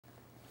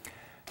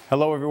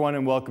Hello everyone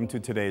and welcome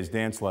to today's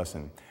dance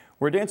lesson.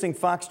 We're dancing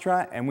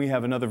Foxtrot and we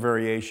have another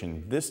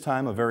variation, this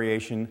time a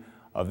variation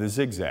of the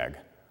Zig Zag.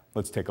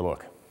 Let's take a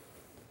look.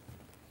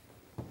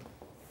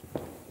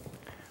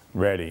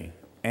 Ready,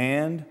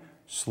 and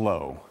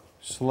slow,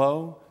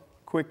 slow,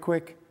 quick,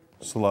 quick,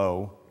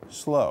 slow,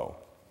 slow,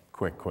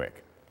 quick,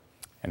 quick.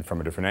 And from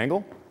a different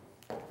angle.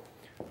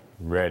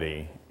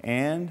 Ready,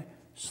 and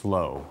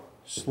slow,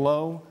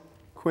 slow,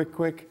 quick,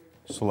 quick,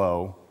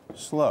 slow,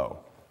 slow,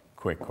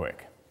 quick,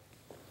 quick.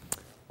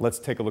 Let's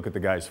take a look at the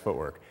guy's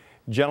footwork.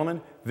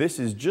 Gentlemen, this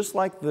is just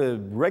like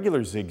the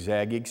regular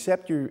zigzag,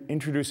 except you're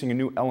introducing a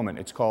new element.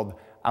 It's called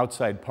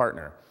outside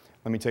partner.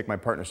 Let me take my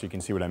partner so you can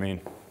see what I mean.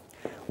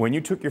 When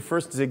you took your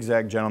first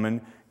zigzag,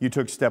 gentlemen, you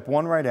took step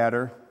one right at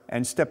her,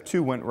 and step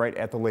two went right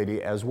at the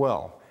lady as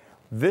well.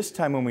 This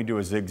time when we do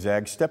a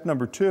zigzag, step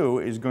number two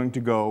is going to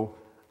go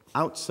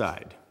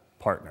outside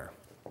partner.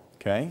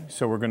 Okay,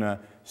 so we're going to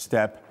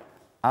step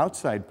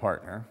outside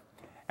partner,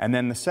 and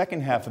then the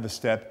second half of the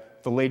step,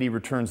 the lady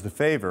returns the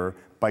favor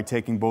by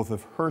taking both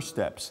of her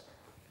steps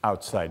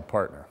outside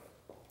partner.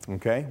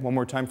 Okay, one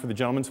more time for the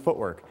gentleman's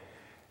footwork.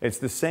 It's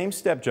the same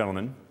step,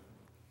 gentlemen.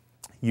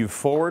 You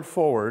forward,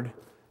 forward,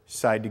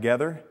 side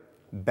together,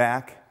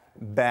 back,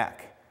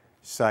 back,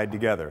 side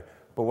together.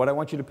 But what I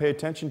want you to pay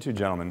attention to,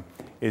 gentlemen,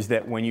 is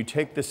that when you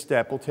take this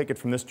step, we'll take it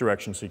from this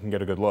direction so you can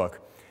get a good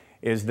look,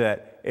 is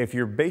that if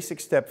your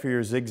basic step for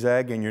your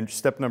zigzag and your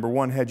step number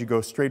one had you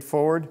go straight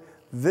forward,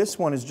 this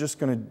one is just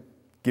going to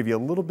give you a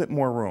little bit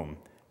more room.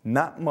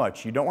 Not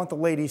much. You don't want the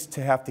ladies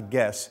to have to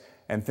guess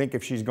and think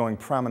if she's going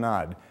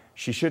promenade.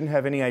 She shouldn't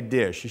have any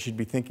idea. She should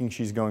be thinking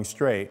she's going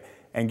straight,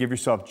 and give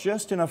yourself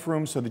just enough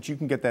room so that you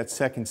can get that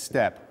second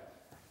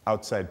step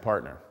outside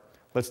partner.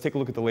 Let's take a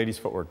look at the ladies'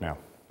 footwork now.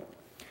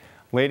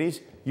 Ladies,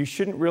 you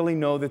shouldn't really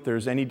know that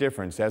there's any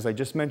difference. As I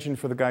just mentioned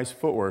for the guy's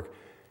footwork,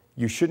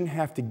 you shouldn't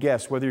have to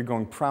guess whether you're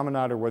going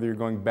promenade or whether you're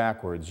going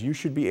backwards. You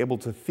should be able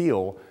to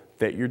feel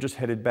that you're just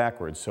headed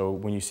backwards. So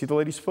when you see the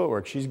lady's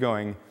footwork, she's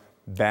going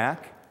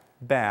back,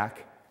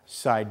 back,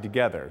 side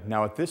together.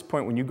 Now at this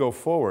point when you go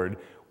forward,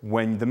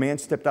 when the man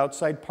stepped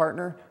outside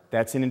partner,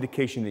 that's an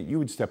indication that you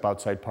would step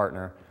outside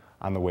partner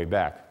on the way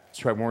back. Let's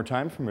try it one more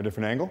time from a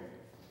different angle.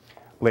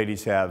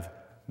 Ladies have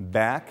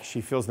back,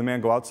 she feels the man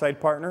go outside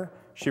partner,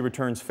 she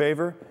returns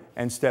favor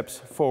and steps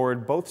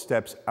forward, both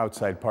steps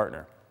outside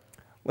partner.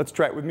 Let's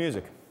try it with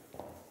music.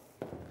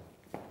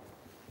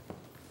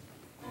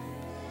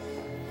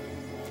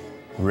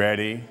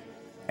 Ready,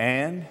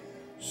 and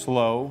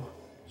slow,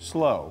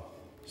 slow,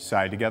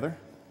 side together,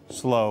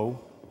 slow,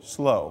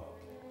 slow,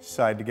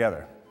 side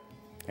together.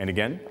 And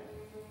again.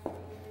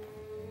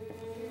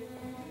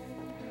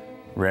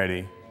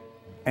 Ready,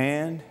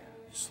 and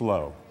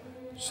slow,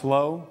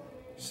 slow,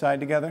 side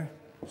together,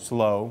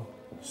 slow,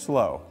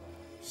 slow,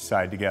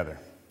 side together.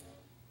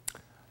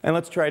 And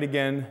let's try it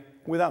again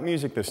without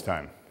music this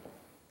time.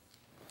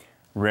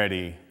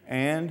 Ready,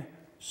 and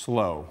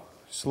slow,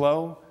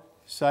 slow,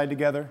 side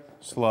together,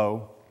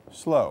 slow,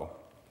 slow,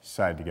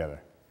 side together.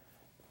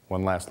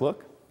 One last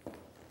look.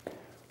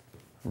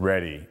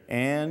 Ready,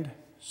 and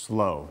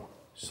slow,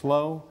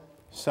 slow,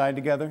 side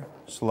together,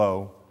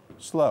 slow,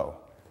 slow,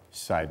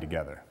 side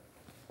together.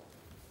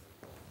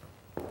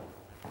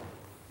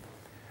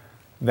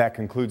 That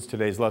concludes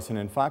today's lesson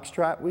in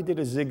Foxtrot. We did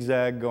a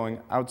zigzag going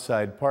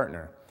outside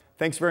partner.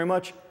 Thanks very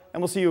much,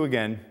 and we'll see you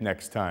again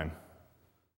next time.